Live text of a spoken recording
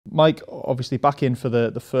Mike, obviously back in for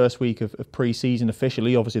the first week of pre-season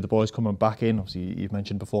officially. Obviously the boys coming back in. Obviously you've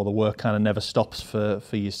mentioned before the work kind of never stops for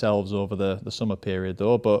yourselves over the summer period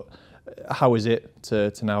though. But how is it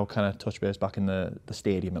to now kind of touch base back in the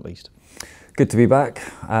stadium at least? Good to be back.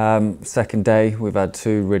 Second day, we've had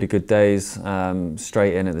 2 really good days,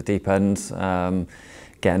 straight in at the deep end,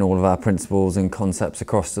 getting all of our principles and concepts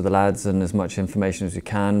across to the lads and as much information as we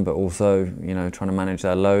can, but also, you know, trying to manage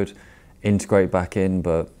their load, integrate back in,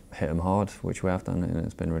 but hit them hard, which we have done, and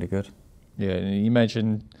it's been really good. Yeah, you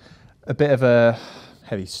mentioned a bit of a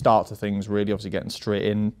heavy start to things, really, obviously getting straight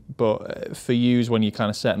in, but for you, when you're kind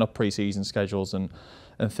of setting up pre-season schedules and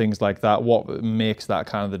things like that, what makes that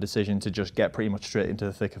kind of the decision to just get pretty much straight into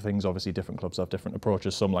the thick of things? Obviously different clubs have different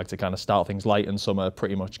approaches. Some like to kind of start things light and some are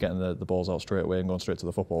pretty much getting the balls out straight away and going straight to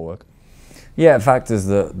the football work. Yeah, the fact is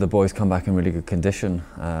that the boys come back in really good condition.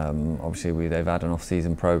 Obviously they've had an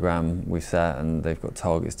off-season programme we've set and they've got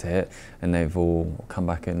targets to hit, and they've all come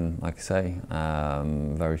back in, like I say,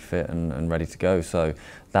 very fit and ready to go. So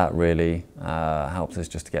that really helps us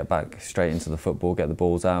just to get back straight into the football, get the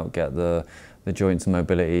balls out, get the joints and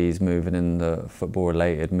mobilities moving in the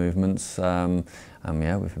football-related movements. And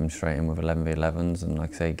yeah, we've been straight in with 11v11s and,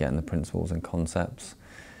 like I say, getting the principles and concepts.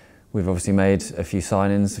 We've obviously made a few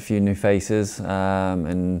signings, a few new faces,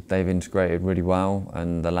 and they've integrated really well.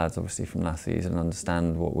 And the lads, obviously from last season,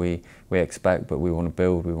 understand what we expect, but we want to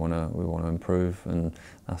build, we want to improve, and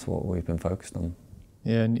that's what we've been focused on.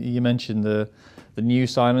 Yeah, and you mentioned the new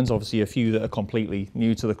signings, obviously a few that are completely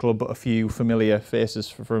new to the club, but a few familiar faces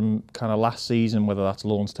from kind of last season, whether that's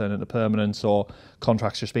loans turning into permanence or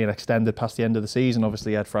contracts just being extended past the end of the season.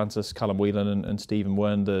 Obviously Ed Francis, Callum Whelan and Stephen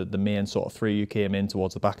Wern, the main sort of 3 who came in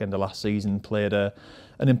towards the back end of last season, played an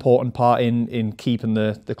important part in keeping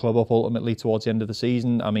the club up ultimately towards the end of the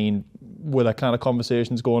season. I mean, were there kind of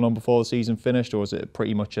conversations going on before the season finished, or was it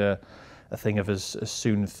pretty much a thing of as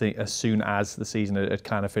soon as the season had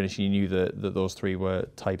kind of finished, you knew that those 3 were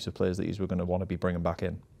types of players that you were going to want to be bringing back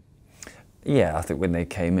in? Yeah, I think when they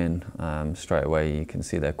came in, straight away you can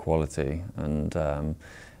see their quality. And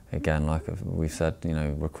again, like we've said, you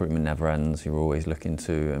know, recruitment never ends. You're always looking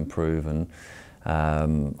to improve. And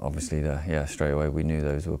obviously, straight away we knew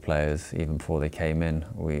those were players. Even before they came in,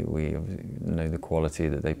 we know the quality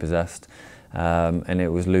that they possessed. And it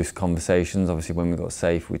was loose conversations. Obviously, when we got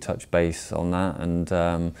safe, we touched base on that, and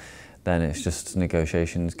then it's just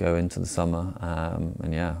negotiations go into the summer.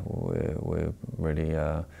 And yeah, we're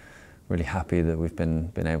really happy that we've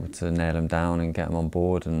been able to nail them down and get them on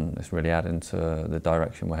board, and it's really adding to the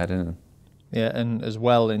direction we're heading in. Yeah, and as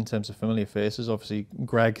well in terms of familiar faces, obviously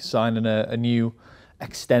Greg signing a new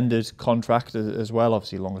extended contract as well,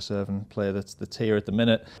 obviously longer serving player that's here at the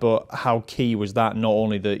minute. But how key was that, not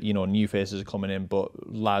only that, you know, new faces are coming in,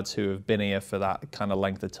 but lads who have been here for that kind of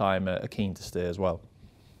length of time are keen to stay as well?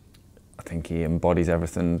 I think he embodies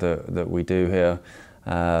everything that we do here.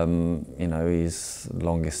 You know, he's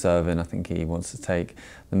longest serving. I think he wants to take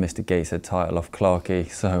the Mr. Gateshead title off Clarkey.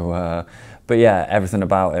 So, but yeah, everything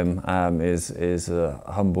about him is a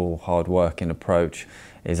humble, hard-working approach.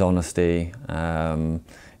 His honesty.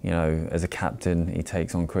 You know, as a captain, he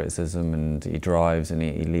takes on criticism and he drives and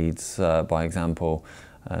he leads by example.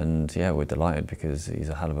 And yeah, we're delighted because he's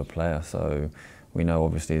a hell of a player. So we know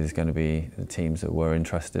obviously there's going to be the teams that were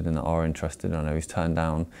interested and that are interested. I know he's turned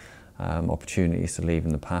down opportunities to leave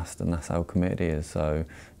in the past, and that's how committed he is. So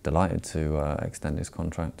delighted to extend his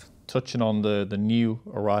contract. Touching on the new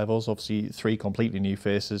arrivals, obviously 3 completely new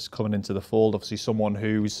faces coming into the fold. Obviously someone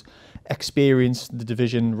who's experienced the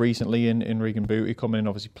division recently in Regan Booty, coming in,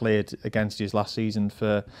 obviously played against you last season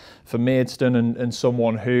for Maidstone, and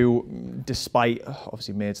someone who, despite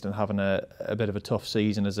obviously Maidstone having a bit of a tough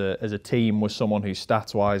season as a team, was someone who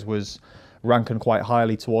stats wise was ranking quite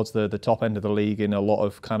highly towards the top end of the league in a lot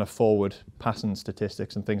of kind of forward passing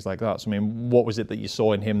statistics and things like that. So I mean, what was it that you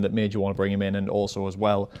saw in him that made you want to bring him in, and also as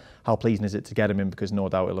well, how pleasing is it to get him in, because no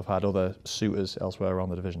doubt he'll have had other suitors elsewhere around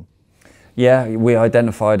the division? Yeah, we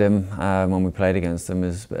identified him when we played against him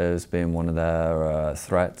as being one of their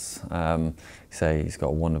threats. Say he's got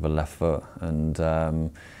a wonderful left foot,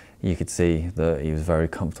 and you could see that he was very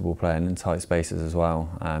comfortable playing in tight spaces as well.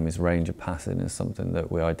 His range of passing is something that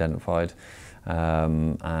we identified,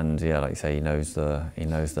 and yeah, like you say, he knows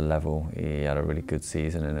the level. He had a really good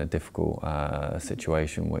season in a difficult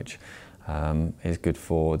situation, which is good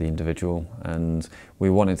for the individual, and we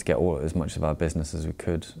wanted to get as much of our business as we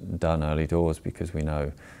could done early doors, because we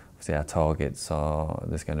know obviously our targets are,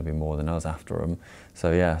 there's going to be more than us after them.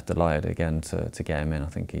 So yeah, delighted again to get him in. I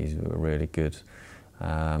think he's a really good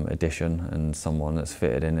addition, and someone that's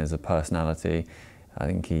fitted in as a personality. I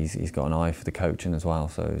think he's got an eye for the coaching as well,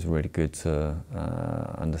 so it's really good to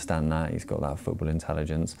understand that. He's got that football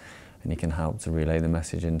intelligence, and he can help to relay the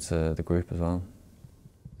message into the group as well.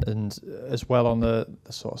 And as well on the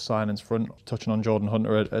sort of signings front, touching on Jordan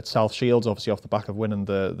Hunter at South Shields, obviously off the back of winning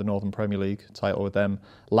the Northern Premier League title with them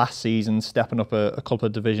last season, stepping up a couple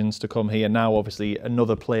of divisions to come here. Now obviously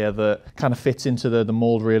another player that kind of fits into the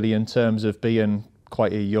mould really in terms of being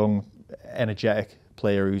quite a young, energetic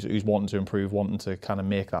player who's wanting to improve, wanting to kind of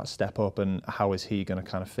make that step up. And how is he going to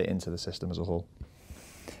kind of fit into the system as a whole?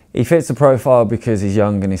 He fits the profile because he's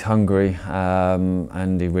young and he's hungry,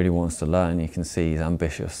 and he really wants to learn. You can see he's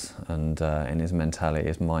ambitious, and in his mentality,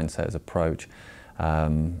 his mindset, his approach,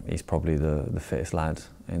 he's probably the fittest lad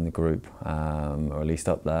in the group, or at least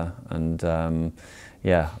up there. And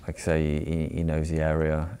yeah, like I say, he knows the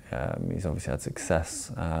area. He's obviously had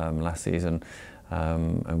success last season,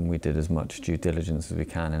 and we did as much due diligence as we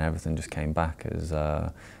can, and everything just came back as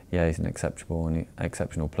yeah, he's an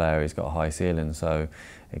exceptional player. He's got a high ceiling. So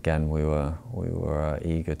again, we were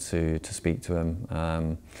eager to speak to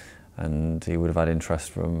him, and he would have had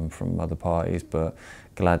interest from other parties, but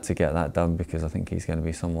glad to get that done, because I think he's going to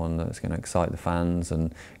be someone that's going to excite the fans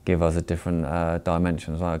and give us a different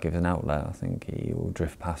dimension as well, give us an outlet. I think he will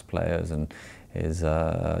drift past players, and his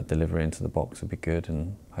delivery into the box will be good,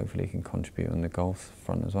 and hopefully he can contribute on the goals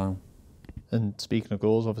front as well. And speaking of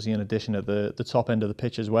goals, obviously in addition at the top end of the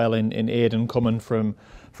pitch as well, in Aidan coming from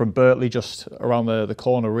Birtley, just around the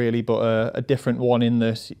corner really, but a different one in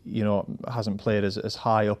that, you know, hasn't played as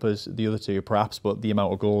high up as the other two perhaps, but the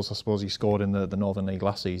amount of goals I suppose he scored in the Northern League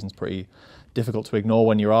last season is pretty difficult to ignore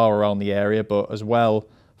when you are around the area. But as well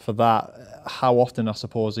for that, how often I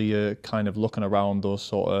suppose are you kind of looking around those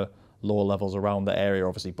sort of lower levels around the area?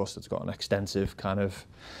 Obviously Bustard's got an extensive kind of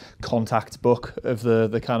contact book of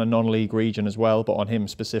the kind of non-league region as well, but on him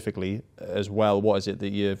specifically as well, what is it that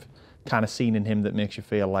you've kind of seen in him that makes you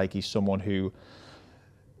feel like he's someone who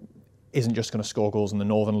isn't just going to score goals in the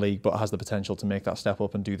Northern League but has the potential to make that step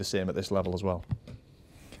up and do the same at this level as well?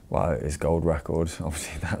 Well, his gold record,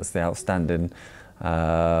 obviously that's the outstanding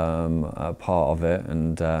part of it,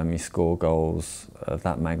 and you score goals of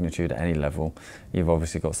that magnitude at any level, you've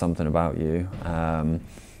obviously got something about you.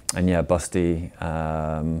 And yeah, Busty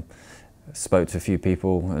spoke to a few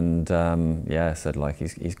people, and yeah, said like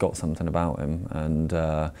he's got something about him, and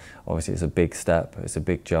obviously it's a big step, it's a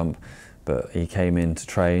big jump. But he came in to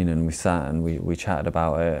train, and we sat and we chatted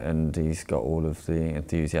about it, and he's got all of the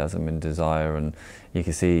enthusiasm and desire, and you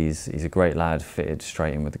can see he's a great lad, fitted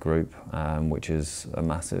straight in with the group, which is a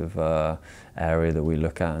massive area that we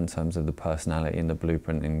look at in terms of the personality and the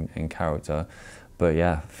blueprint in character. But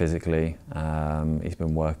yeah, physically, he's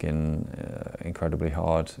been working incredibly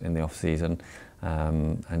hard in the off season,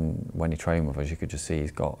 and when he trained with us, you could just see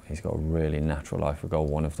he's got a really natural eye for goal.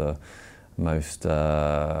 One of the most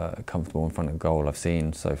comfortable in front of goal I've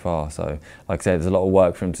seen so far. So like I said, there's a lot of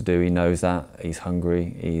work for him to do. He knows that. He's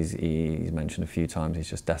hungry. He's mentioned a few times he's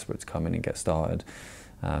just desperate to come in and get started.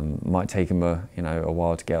 Might take him a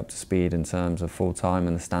while to get up to speed in terms of full time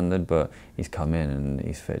and the standard, but he's come in and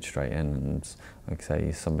he's fit straight in, and like I say,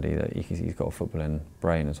 he's somebody that he's got a footballing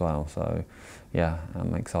brain as well. So yeah,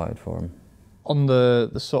 I'm excited for him. On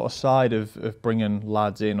the sort of side of bringing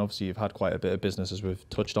lads in, obviously you've had quite a bit of business, as we've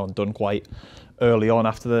touched on, done quite early on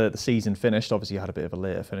after the season finished. Obviously you had a bit of a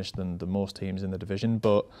later finish than most teams in the division,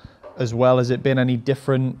 but as well, has it been any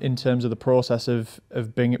different in terms of the process of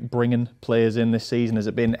bringing players in this season? Has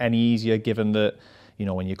it been any easier, given that, you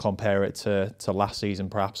know, when you compare it to last season,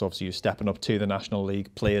 perhaps obviously you're stepping up to the National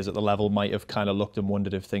League, players at the level might have kind of looked and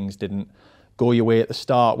wondered if things didn't go your way at the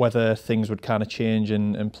start, whether things would kind of change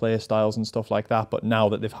in play styles and stuff like that. But now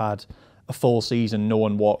that they've had a full season,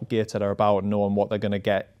 knowing what Gateshead are about, knowing what they're going to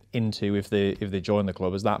get into if they join the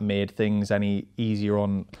club, has that made things any easier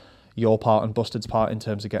on your part and Bustard's part in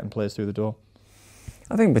terms of getting players through the door?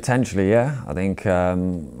 I think potentially, yeah. I think,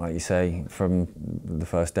 like you say, from the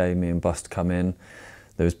first day me and Bust come in,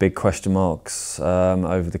 there was big question marks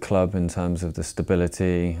over the club in terms of the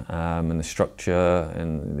stability and the structure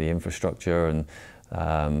and the infrastructure and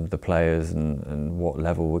the players and what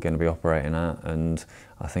level we're going to be operating at. And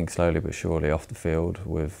I think slowly but surely off the field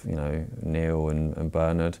with Neil and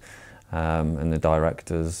Bernard and the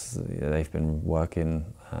directors, they've been working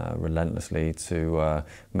relentlessly to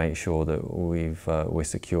make sure that we're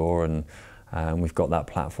secure and we've got that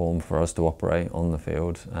platform for us to operate on the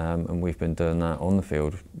field, and we've been doing that on the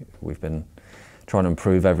field. We've been trying to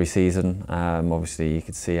improve every season. Obviously you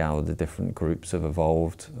could see how the different groups have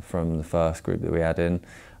evolved from the first group that we had in,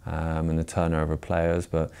 and the turnover of players,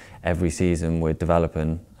 but every season we're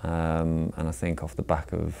developing and I think off the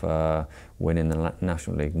back of winning the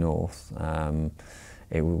National League North,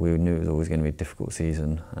 we knew it was always going to be a difficult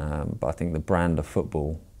season, but I think the brand of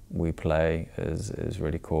football we play has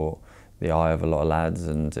really caught the eye of a lot of lads,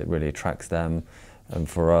 and it really attracts them. And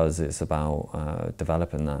for us, it's about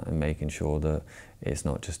developing that and making sure that it's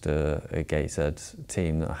not just a Gateshead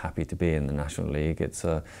team that are happy to be in the National League. It's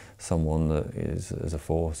someone that is a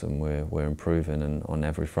force, and we're improving and on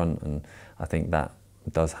every front. And I think that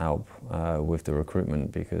does help with the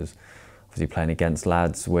recruitment, because obviously playing against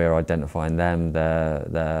lads, we're identifying them.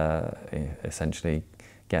 They're essentially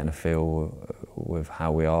getting a feel with how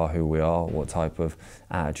we are, who we are, what type of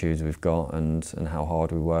attitudes we've got, and how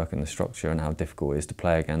hard we work, and the structure, and how difficult it is to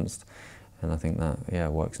play against. And I think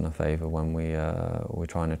that works in our favour when we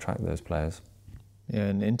try and attract those players. Yeah,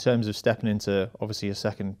 and in terms of stepping into obviously a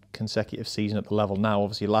second consecutive season at the level now,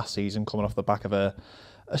 obviously last season coming off the back of a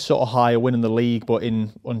sort of higher win in the league, but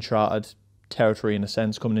in uncharted territory in a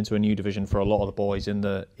sense, coming into a new division for a lot of the boys in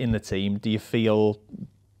the team. Do you feel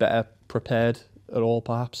better prepared at all,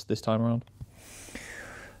 perhaps, this time around?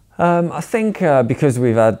 I think because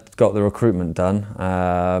we've got the recruitment done,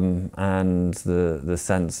 and the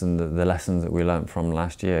sense and the lessons that we learnt from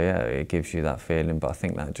last year, it gives you that feeling. But I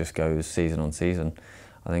think that just goes season on season.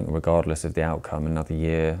 I think regardless of the outcome, another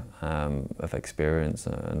year of experience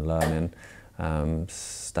and learning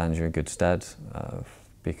stands you in good stead,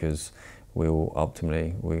 because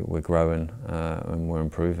ultimately we're growing and we're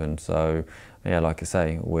improving. So yeah, like I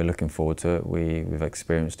say, we're looking forward to it. We've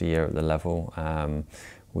experienced a year at the level.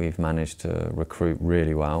 We've managed to recruit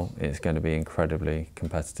really well. It's going to be incredibly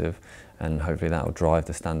competitive, and hopefully that will drive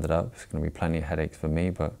the standard up. It's going to be plenty of headaches for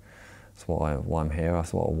me, but that's why I'm here.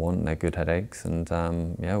 That's what I want. They're good headaches, and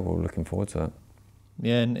yeah, we're looking forward to it.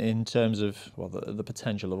 Yeah, and in terms of the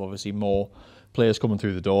potential of obviously more players coming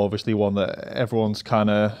through the door, obviously one that everyone's kind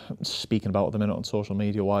of speaking about at the minute on social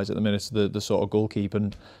media wise at the minute is the sort of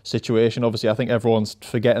goalkeeping situation. Obviously I think everyone's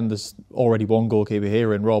forgetting there's already one goalkeeper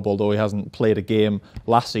here in Rob, although he hasn't played a game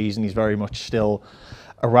last season. He's very much still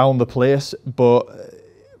around the place, but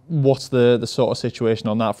what's the sort of situation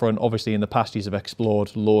on that front? Obviously in the past he's have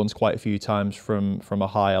explored loans quite a few times from a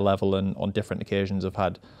higher level, and on different occasions have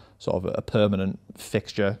had sort of a permanent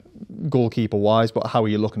fixture goalkeeper wise. But how are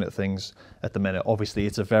you looking at things at the minute? Obviously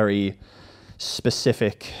it's a very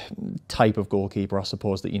specific type of goalkeeper, I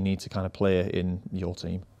suppose, that you need to kind of play in your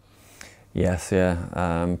team. Yes,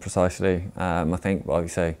 yeah, precisely. I think, like you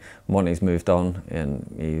say, Monty's moved on,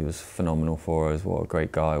 and he was phenomenal for us. What a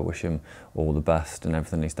great guy. I wish him all the best and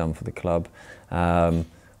everything he's done for the club.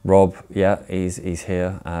 Rob, yeah, he's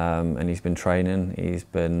here, and he's been training. He's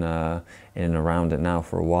been in and around it now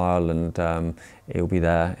for a while, and he'll be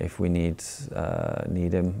there if we need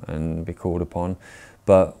him and be called upon.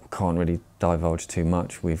 But can't really divulge too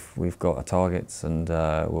much. We've got our targets, and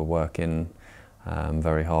we're working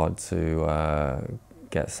very hard to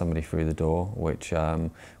get somebody through the door, which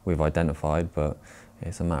we've identified. But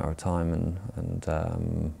it's a matter of time,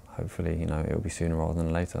 and hopefully, it'll be sooner rather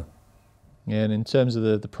than later. Yeah, and in terms of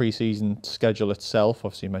the pre-season schedule itself,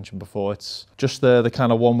 obviously you mentioned before, it's just the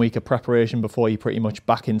kind of 1 week of preparation before you pretty much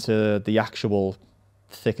back into the actual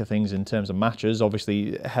thick of things in terms of matches.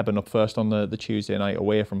 Obviously Hebburn up first on the Tuesday night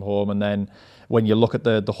away from home, and then when you look at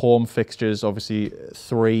the home fixtures, obviously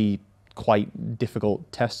 3 quite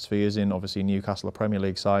difficult tests for you in obviously Newcastle, a Premier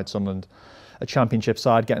League side, Sunderland, a Championship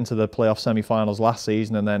side, getting to the playoff semi-finals last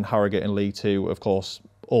season, and then Harrogate in League 2, of course.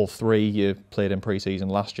 All 3 you played in pre-season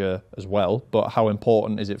last year as well, but how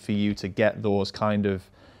important is it for you to get those kind of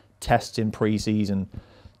tests in pre-season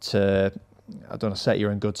to, I don't know, set you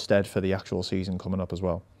in good stead for the actual season coming up as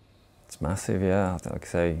well? It's massive, yeah. Like I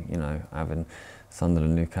say, having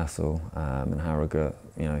Sunderland, Newcastle, and Harrogate,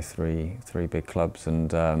 3 big clubs,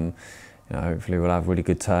 and hopefully we'll have really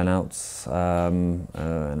good turnouts, and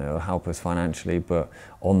it'll help us financially. But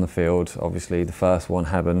on the field, obviously the first one,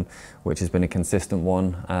 Hebburn, which has been a consistent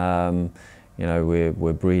one.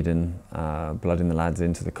 We're breeding blood in the lads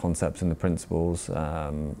into the concepts and the principles,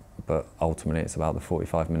 but ultimately it's about the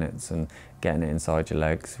 45 minutes and getting it inside your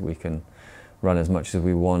legs. We can run as much as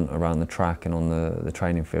we want around the track and on the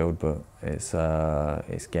training field, but it's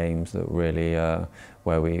games that really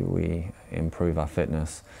where we improve our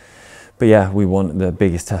fitness. But yeah, we want the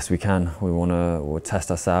biggest test we can. We'll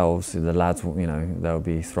test ourselves. The lads, they'll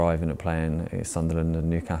be thriving at playing Sunderland and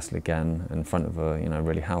Newcastle again in front of a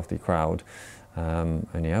really healthy crowd. And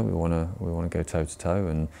yeah, we want to go toe to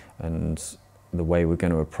toe, and the way we're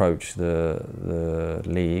going to approach the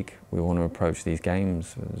league, we want to approach these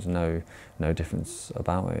games. There's no difference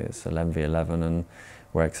about it. It's 11v11, and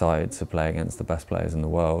we're excited to play against the best players in the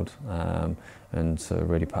world, and to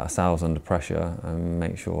really put ourselves under pressure and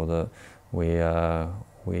make sure that we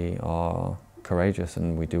are courageous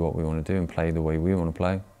and we do what we want to do and play the way we want to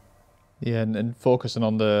play. Yeah, and focusing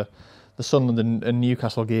on the Sunderland and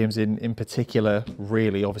Newcastle games in particular,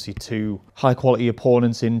 really obviously two high quality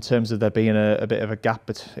opponents in terms of there being a bit of a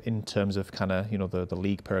gap in terms of kind of, you know, the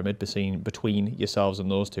league pyramid between yourselves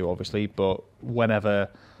and those two, obviously. But whenever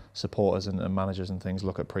supporters and managers and things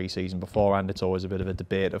look at pre-season beforehand, it's always a bit of a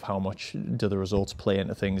debate of how much do the results play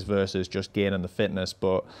into things versus just gaining the fitness.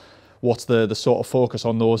 But what's the sort of focus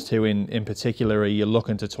on those two in particular? Are you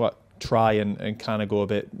looking to try and kind of go a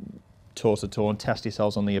bit toe-to-toe and test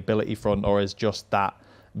yourselves on the ability front, or is just that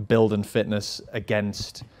building fitness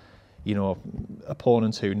against, you know,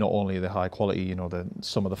 opponents who not only are the high quality, you know,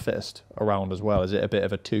 some of the fittest around as well? Is it a bit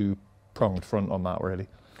of a two-pronged front on that, really?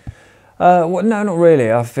 Well, no, not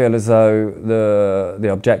really. I feel as though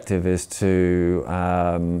the objective is to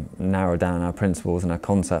narrow down our principles and our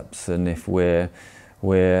concepts, and if we're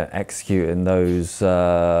executing those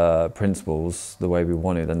principles the way we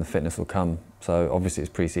want it, then the fitness will come. So obviously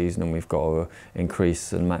it's pre-season and we've got to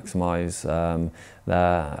increase and maximise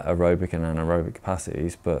their aerobic and anaerobic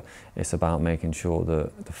capacities, but it's about making sure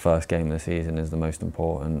that the first game of the season is the most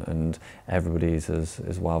important and everybody's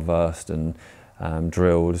as well versed and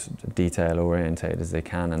drilled, detail orientated as they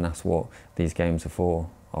can, and that's what these games are for.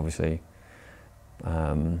 Obviously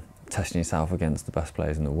testing yourself against the best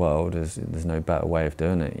players in the world, there's no better way of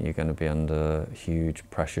doing it. You're going to be under huge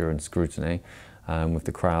pressure and scrutiny with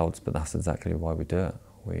the crowds, but that's exactly why we do it.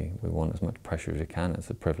 We want as much pressure as we can. It's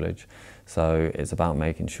a privilege. So it's about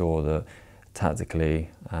making sure that tactically,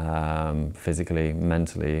 physically,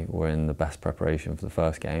 mentally, we're in the best preparation for the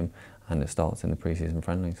first game, and it starts in the pre-season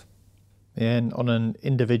friendlies. Yeah, and on an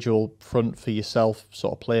individual front for yourself,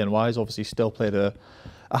 sort of playing wise, obviously still played a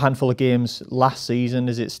handful of games last season.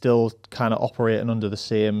 Is it still kind of operating under the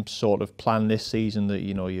same sort of plan this season that,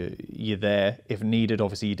 you know, you're there if needed?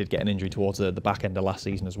 Obviously you did get an injury towards the back end of last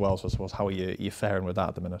season as well, so I suppose how are you faring with that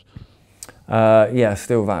at the minute? Yeah,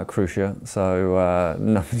 still without cruciate, so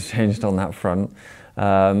nothing's changed on that front.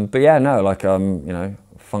 But yeah, no, like you know,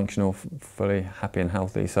 functional, fully happy and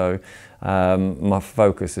healthy. So my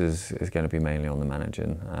focus is going to be mainly on the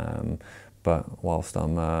managing. But whilst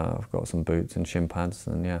I've got some boots and shin pads,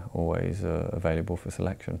 and yeah, always available for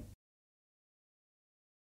selection.